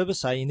particular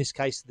service, say in this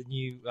case the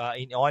new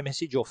in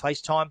iMessage or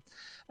FaceTime,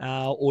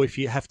 or if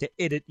you have to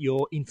edit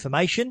your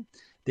information,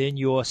 then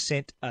you're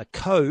sent a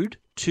code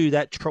to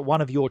that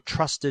one of your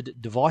trusted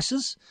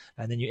devices,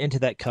 and then you enter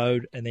that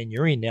code, and then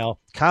you're in. Now,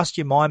 cast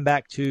your mind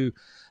back to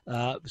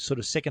sort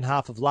of second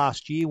half of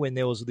last year when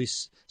there was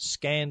this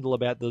scandal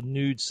about the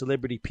nude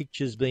celebrity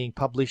pictures being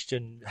published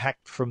and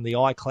hacked from the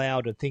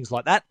iCloud and things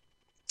like that.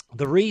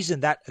 The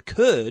reason that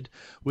occurred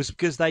was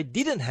because they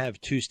didn't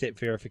have two-step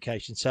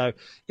verification. So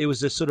it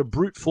was a sort of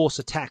brute force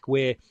attack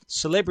where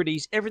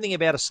celebrities, everything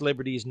about a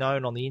celebrity is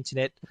known on the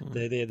internet,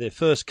 their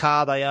first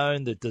car they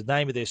own, the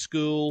name of their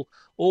school,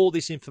 all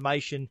this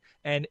information,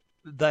 and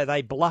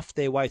they bluffed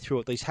their way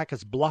through it. These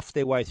hackers bluffed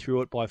their way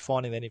through it by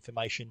finding that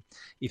information.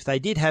 If they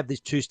did have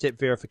this two-step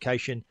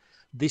verification,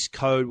 this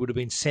code would have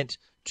been sent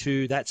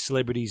to that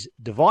celebrity's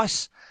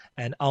device,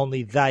 and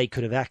only they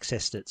could have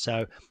accessed it.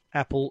 So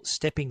Apple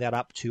stepping that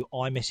up to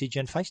iMessage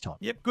and FaceTime.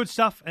 Yep, good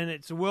stuff, and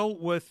it's well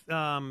worth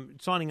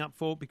signing up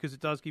for because it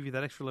does give you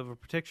that extra level of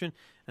protection,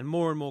 and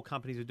more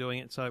companies are doing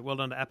it. So well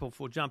done to Apple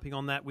for jumping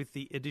on that with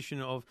the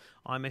addition of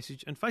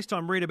iMessage and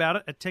FaceTime. Read about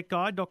it at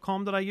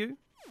techguide.com.au.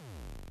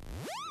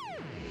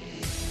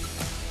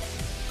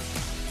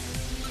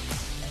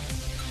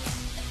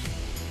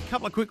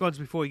 Couple of quick ones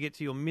before we get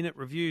to your minute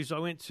reviews. I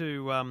went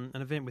to an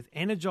event with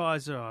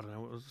Energizer. I don't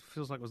know. It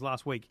feels like it was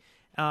last week.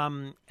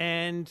 And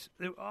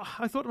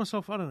I thought to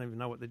myself, I don't even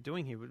know what they're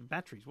doing here with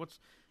batteries. What's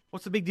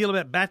the big deal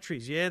about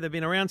batteries? Yeah, they've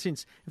been around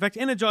since. In fact,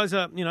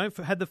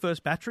 Energizer, had the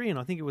first battery, and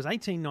I think it was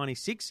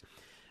 1896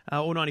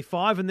 or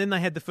 95, and then they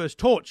had the first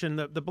torch. And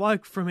the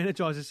bloke from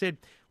Energizer said,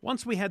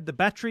 once we had the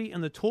battery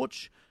and the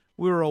torch,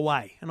 we were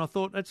away. And I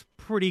thought that's a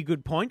pretty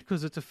good point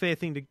because it's a fair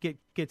thing to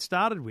get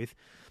started with.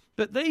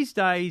 But these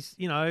days,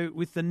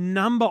 with the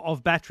number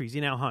of batteries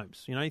in our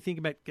homes, you think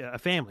about a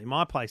family,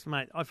 my place,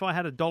 mate, if I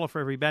had $1 for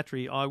every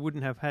battery, I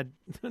wouldn't have had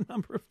the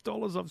number of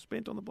dollars I've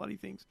spent on the bloody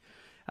things.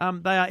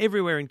 They are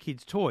everywhere in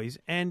kids' toys.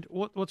 And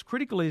what's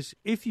critical is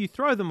if you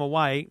throw them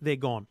away, they're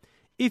gone.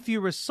 If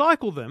you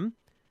recycle them,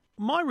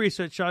 my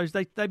research shows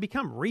they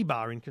become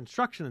rebar in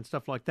construction and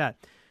stuff like that.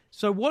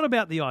 So what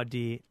about the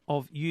idea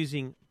of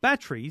using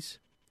batteries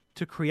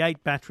to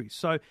create batteries?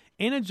 So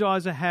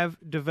Energizer have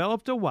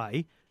developed a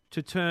way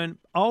to turn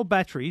old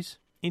batteries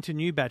into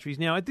new batteries.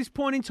 Now, at this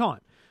point in time,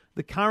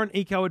 the current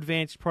Eco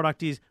Advanced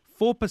product is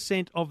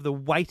 4% of the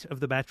weight of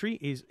the battery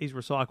is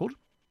recycled,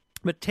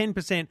 but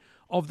 10%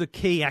 of the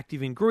key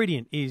active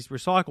ingredient is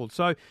recycled.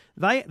 So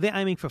they're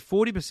aiming for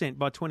 40%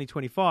 by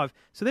 2025.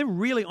 So they're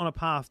really on a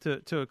path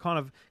to a kind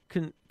of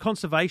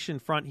conservation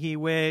front here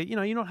where,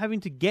 you're not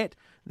having to get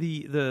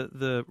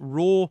the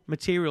raw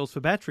materials for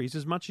batteries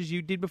as much as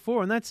you did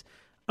before. And that's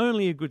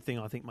only a good thing,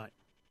 I think, mate.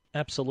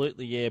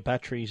 Absolutely, yeah.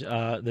 Batteries,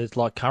 there's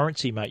like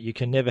currency, mate. You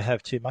can never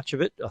have too much of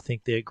it. I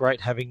think they're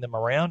great having them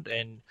around.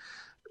 And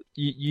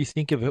you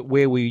think of it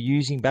where we're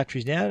using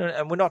batteries now,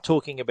 and we're not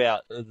talking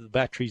about the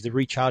batteries, the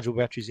rechargeable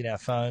batteries in our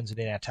phones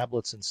and in our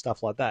tablets and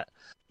stuff like that.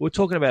 We're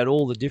talking about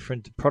all the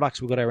different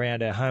products we've got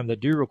around our home that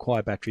do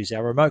require batteries,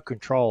 our remote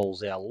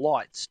controls, our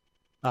lights,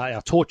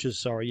 our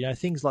torches,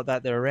 things like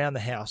that. They're around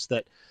the house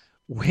that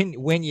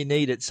when you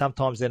need it,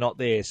 sometimes they're not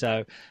there.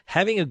 So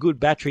having a good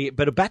battery,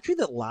 but a battery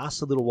that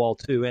lasts a little while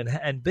too,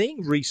 and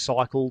being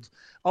recycled,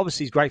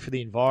 obviously is great for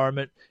the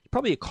environment.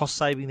 Probably a cost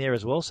saving there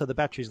as well. So the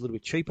battery is a little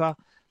bit cheaper.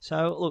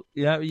 So look,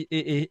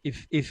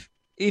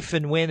 if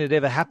and when it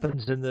ever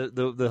happens, and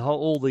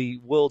all the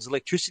world's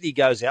electricity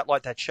goes out,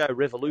 like that show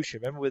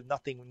Revolution, remember, with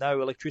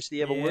no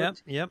electricity ever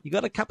worked. Yep. You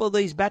got a couple of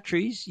these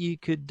batteries, you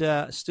could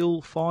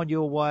still find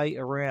your way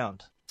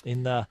around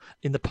in the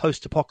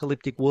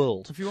post-apocalyptic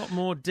world. If you want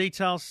more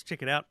details,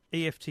 check it out,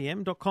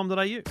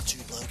 EFTM.com.au.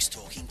 Two Blokes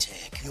Talking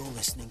Tech. You're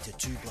listening to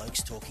Two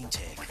Blokes Talking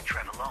Tech with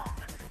Trevor Long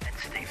and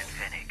Stephen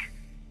Fennick.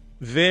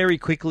 Very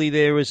quickly,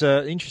 there was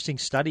an interesting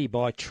study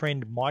by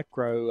Trend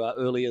Micro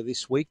earlier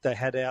this week. They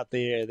had out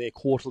their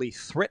quarterly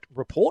threat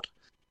report,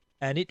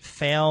 and it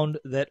found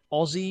that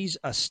Aussies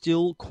are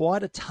still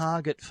quite a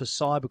target for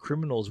cyber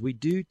criminals. We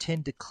do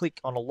tend to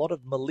click on a lot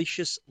of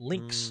malicious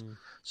links.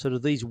 Sort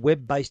of these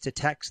web-based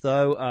attacks,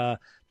 though, are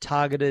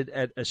targeted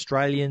at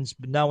Australians,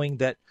 knowing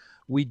that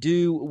we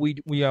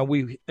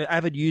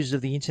avid users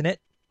of the internet.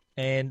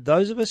 And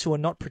those of us who are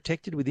not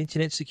protected with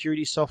internet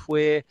security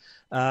software,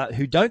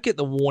 who don't get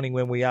the warning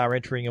when we are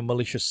entering a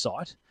malicious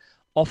site,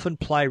 often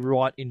play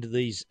right into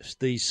these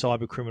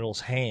cyber criminals'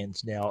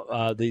 hands.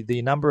 Now,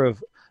 the number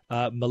of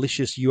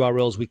malicious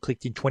URLs we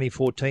clicked in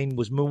 2014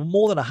 was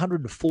more than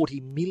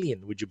 140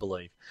 million, would you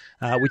believe,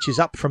 which is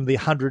up from the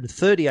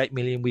 138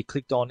 million we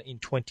clicked on in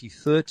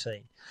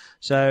 2013.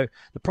 So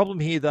the problem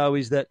here, though,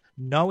 is that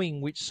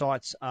knowing which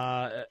sites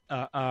are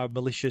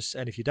malicious,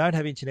 and if you don't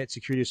have internet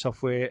security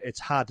software, it's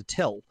hard to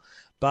tell.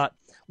 But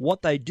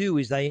what they do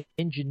is they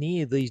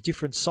engineer these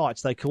different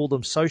sites. They call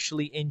them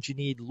socially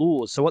engineered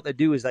lures. So what they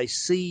do is they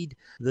seed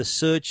the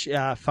search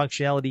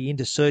functionality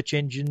into search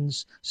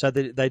engines so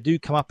that they do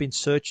come up in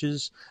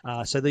searches.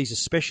 So these are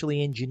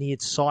specially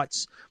engineered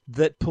sites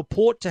that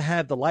purport to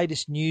have the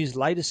latest news,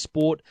 latest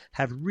sport,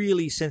 have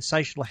really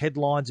sensational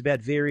headlines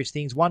about various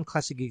things. One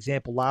classic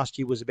example last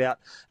year was about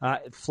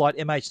flight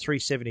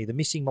MH370, the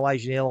missing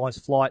Malaysian Airlines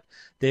flight.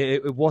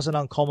 It wasn't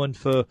uncommon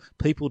for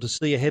people to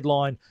see a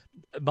headline,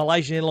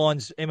 Malaysian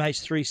Airlines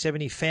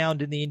MH370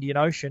 found in the Indian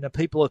Ocean, and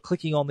people are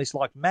clicking on this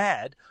like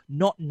mad,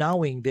 not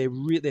knowing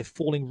they're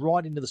falling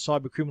right into the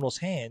cyber criminals'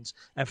 hands.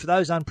 And for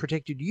those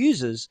unprotected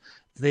users,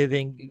 they're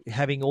then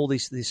having all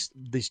this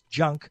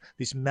junk,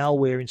 this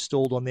malware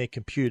installed on their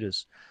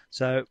computers.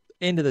 So,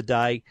 end of the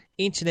day,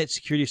 internet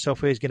security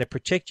software is going to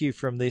protect you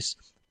from this.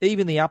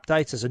 Even the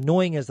updates, as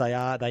annoying as they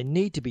are, they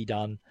need to be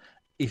done.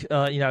 If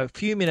a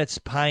few minutes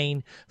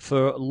pain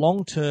for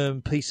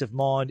long-term peace of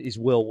mind is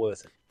well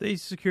worth it.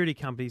 These security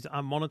companies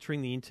are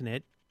monitoring the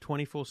internet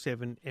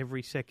 24/7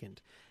 every second.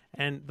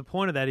 And the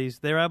point of that is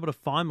they're able to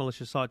find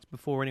malicious sites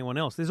before anyone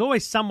else. There's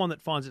always someone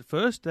that finds it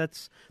first.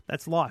 That's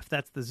life.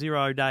 That's the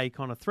 0-day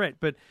kind of threat.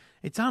 But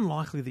it's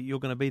unlikely that you're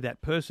going to be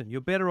that person.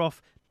 You're better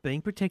off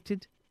being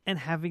protected and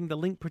having the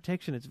link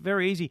protection. It's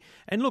very easy.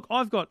 And look,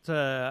 I've got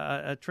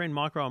a Trend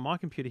Micro on my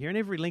computer here, and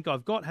every link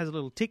I've got has a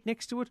little tick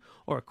next to it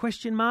or a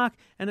question mark,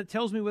 and it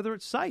tells me whether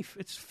it's safe.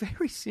 It's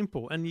very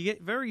simple, and you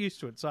get very used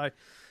to it. So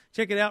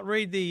check it out.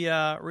 Read the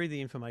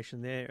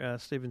information there.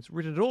 Stephen's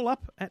written it all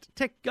up at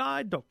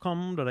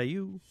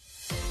techguide.com.au.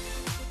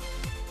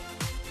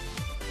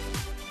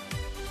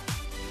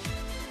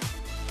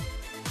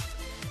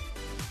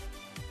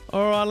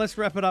 All right, let's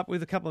wrap it up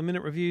with a couple of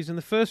minute reviews. And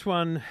the first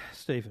one,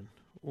 Stephen,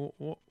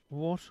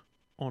 what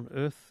on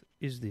earth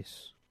is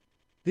this?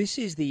 This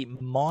is the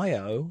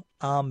Myo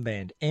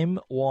armband,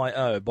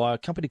 MYO, by a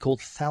company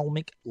called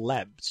Thalmic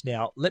Labs.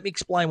 Now, let me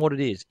explain what it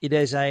is. It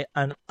is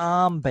an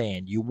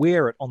armband. You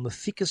wear it on the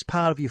thickest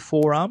part of your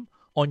forearm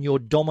on your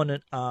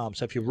dominant arm.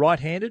 So if you're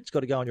right-handed, it's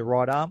got to go on your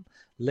right arm.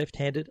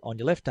 Left-handed, on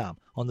your left arm,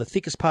 on the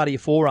thickest part of your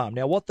forearm.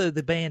 Now, what the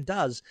band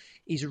does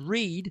is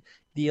read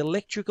the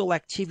electrical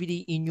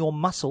activity in your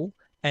muscle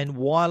and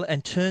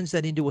turns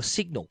that into a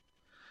signal,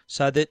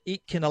 so that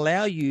it can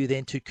allow you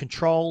then to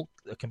control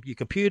your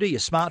computer, your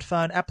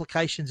smartphone,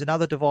 applications and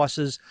other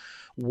devices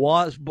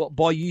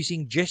by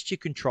using gesture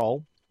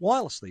control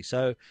wirelessly.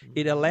 So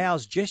it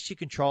allows gesture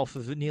control for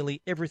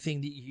nearly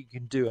everything that you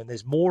can do. And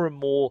there's more and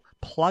more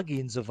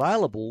plugins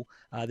available.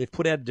 They've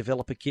put out a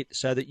developer kit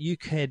so that you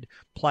could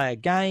play a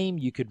game,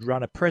 you could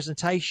run a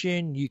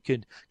presentation, you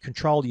could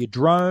control your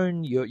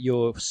drone,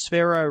 your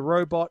Sphero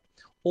robot,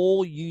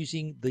 all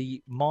using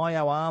the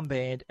Myo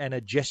armband and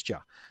a gesture.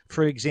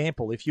 For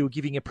example, if you were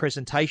giving a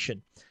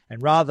presentation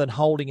and rather than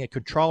holding a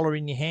controller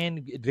in your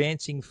hand,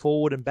 advancing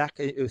forward and back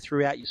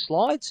throughout your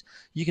slides,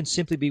 you can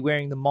simply be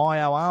wearing the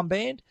Myo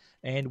armband,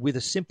 and with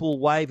a simple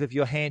wave of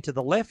your hand to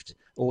the left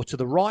or to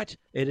the right,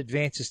 it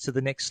advances to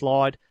the next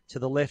slide. To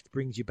the left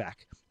brings you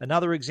back.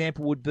 Another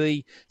example would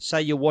be,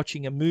 say you're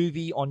watching a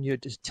movie on your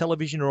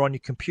television or on your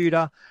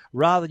computer.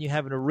 Rather than you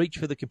having to reach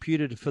for the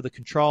computer for the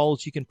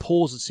controls, you can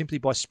pause it simply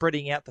by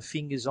spreading out the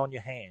fingers on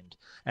your hand.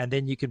 And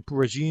then you can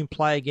resume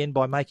play again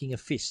by making a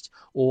fist,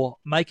 or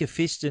make a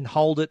fist and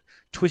hold it,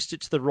 twist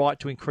it to the right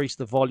to increase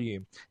the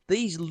volume.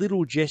 These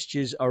little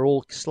gestures are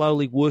all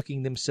slowly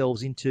working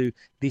themselves into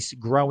this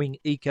growing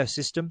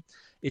ecosystem.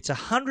 It's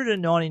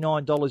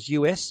 $199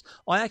 US.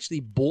 I actually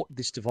bought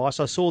this device.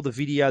 I saw the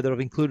video that I've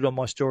included on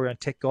my story on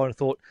Tech Guide and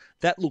thought,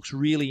 that looks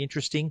really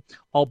interesting.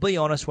 I'll be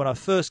honest, when I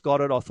first got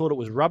it, I thought it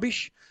was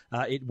rubbish.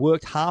 It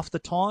worked half the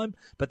time,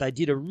 but they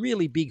did a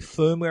really big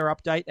firmware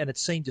update, and it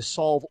seemed to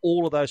solve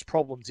all of those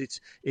problems.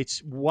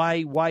 It's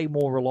way, way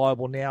more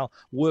reliable now,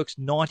 works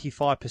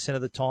 95%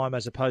 of the time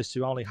as opposed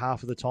to only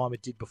half of the time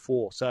it did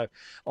before. So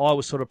I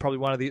was sort of probably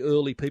one of the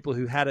early people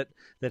who had it,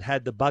 that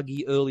had the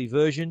buggy early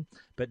version,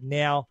 but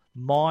now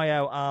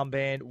Myo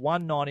armband,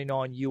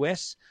 $199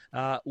 US,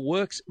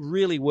 works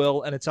really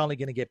well, and it's only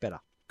going to get better.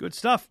 Good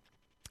stuff.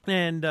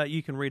 And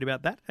you can read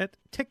about that at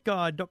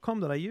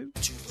techguide.com.au. Two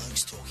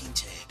Blokes Talking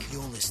Tech.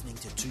 You're listening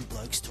to Two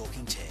Blokes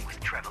Talking Tech with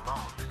Trevor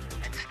Long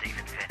and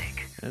Stephen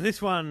Fennick. And this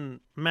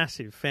one,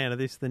 massive fan of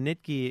this, the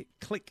Netgear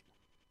Click.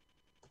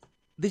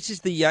 This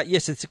is the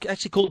yes, it's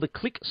actually called the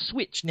Click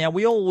Switch. Now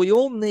we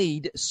all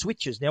need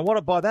switches. Now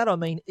by that I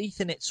mean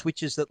Ethernet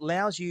switches that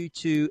allows you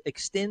to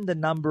extend the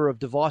number of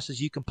devices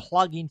you can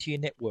plug into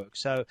your network.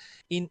 So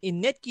in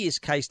Netgear's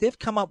case, they've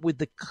come up with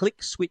the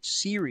Click Switch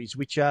series,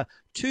 which are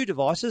 2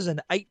 devices,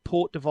 an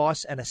 8-port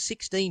device and a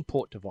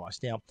 16-port device.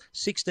 Now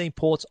 16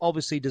 ports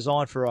obviously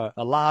designed for a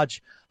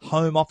large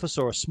home office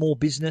or a small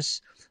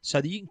business,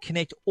 so that you can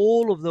connect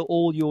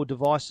all your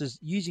devices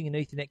using an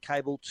Ethernet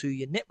cable to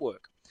your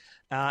network.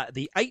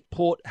 The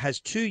 8-port has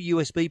 2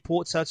 USB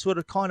ports, so it's sort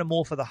of kind of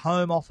more for the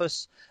home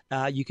office.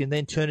 You can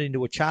then turn it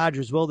into a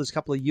charger as well. There's a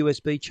couple of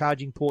USB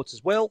charging ports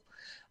as well.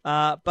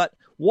 But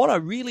what I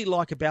really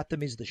like about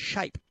them is the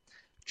shape.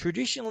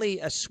 Traditionally,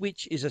 a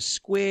switch is a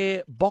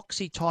square,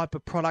 boxy type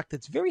of product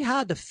that's very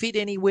hard to fit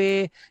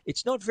anywhere.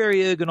 It's not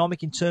very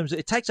ergonomic in terms of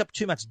it takes up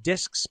too much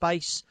desk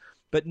space.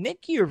 But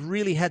Netgear have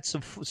really had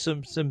some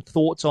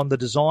thoughts on the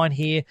design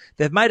here.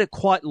 They've made it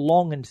quite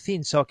long and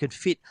thin so it can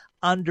fit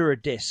under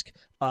a desk,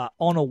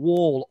 on a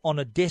wall, on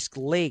a desk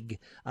leg,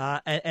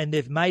 and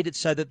they've made it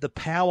so that the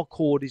power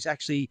cord is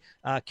actually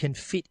can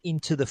fit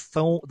into the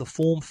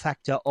form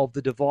factor of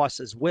the device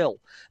as well.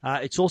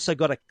 It's also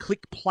got a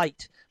click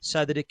plate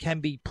so that it can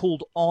be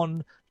pulled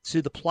on to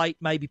the plate,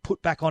 maybe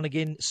put back on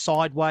again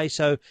sideways,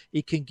 so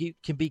it can be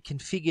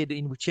configured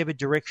in whichever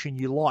direction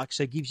you like.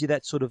 So it gives you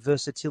that sort of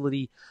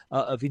versatility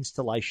of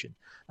installation.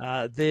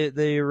 There's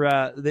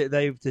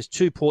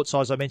 2 port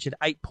size I mentioned,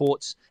 8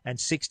 ports and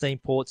 16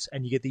 ports,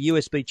 and you get the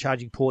USB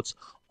charging ports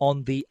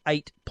on the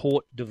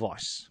 8-port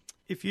device.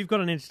 If you've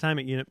got an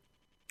entertainment unit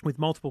with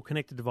multiple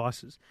connected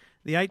devices,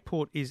 the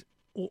 8-port is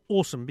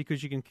awesome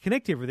because you can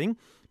connect everything,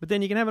 but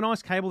then you can have a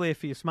nice cable there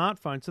for your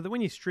smartphone so that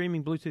when you're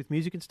streaming Bluetooth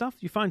music and stuff,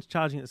 your phone's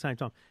charging at the same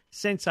time.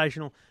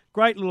 Sensational.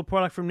 Great little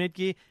product from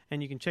Netgear,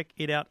 and you can check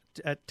it out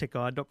at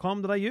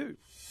techguide.com.au.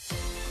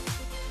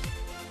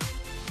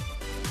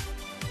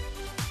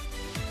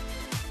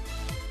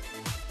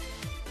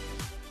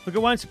 Look, it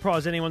won't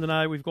surprise anyone to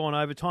know we've gone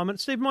over time. And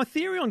Steve, my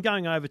theory on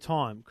going over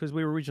time, because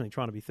we were originally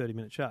trying to be a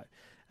 30-minute show,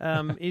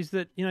 is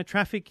that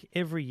traffic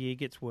every year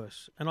gets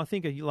worse, and I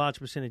think a large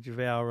percentage of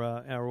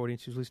our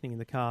audience is listening in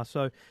the car.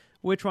 So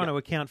we're trying to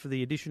account for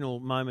the additional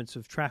moments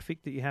of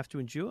traffic that you have to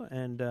endure,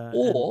 and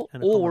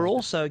we're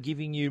also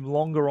giving you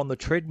longer on the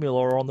treadmill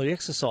or on the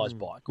exercise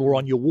bike or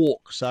on your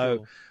walk. So.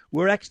 Sure.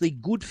 We're actually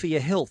good for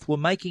your health. We're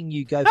making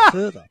you go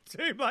further.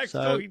 Two Blokes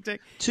Talking Tech.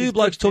 Two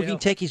Blokes Talking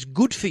Tech is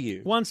good for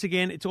you. Once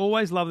again, it's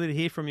always lovely to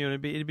hear from you,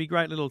 and it'd be a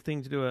great little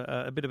thing to do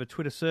a bit of a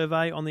Twitter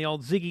survey on the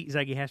old Zaggy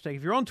hashtag.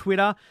 If you're on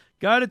Twitter,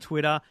 go to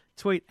Twitter,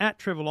 tweet at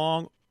Trevor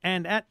Long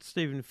and at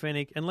Stephen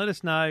Fennick, and let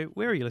us know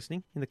where are you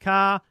listening? In the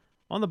car,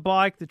 on the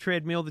bike, the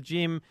treadmill, the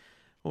gym,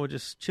 or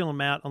just chill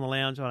them out on the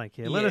lounge. I don't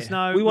care. Let us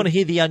know. We want to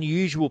hear the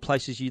unusual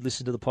places you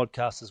listen to the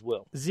podcast as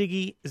well.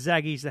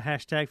 Zaggy's the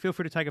hashtag. Feel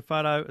free to take a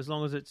photo as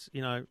long as it's,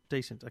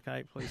 decent,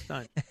 okay? Please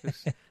don't.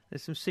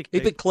 There's some sick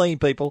people. Keep it clean,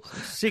 people.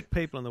 Sick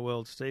people in the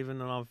world,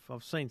 Stephen, and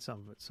I've seen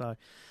some of it. So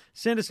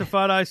send us a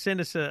photo, send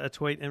us a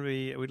tweet, and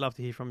we'd love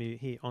to hear from you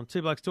here on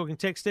Two Blokes Talking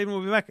Tech. Stephen,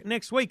 we'll be back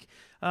next week.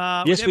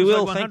 Yes, we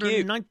will. Thank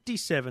you.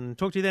 197.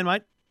 Talk to you then,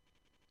 mate.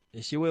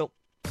 Yes, you will.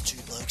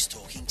 Two Blokes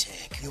Talking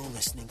Tech. You're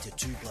listening to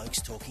Two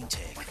Blokes Talking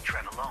Tech with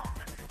Trevor Long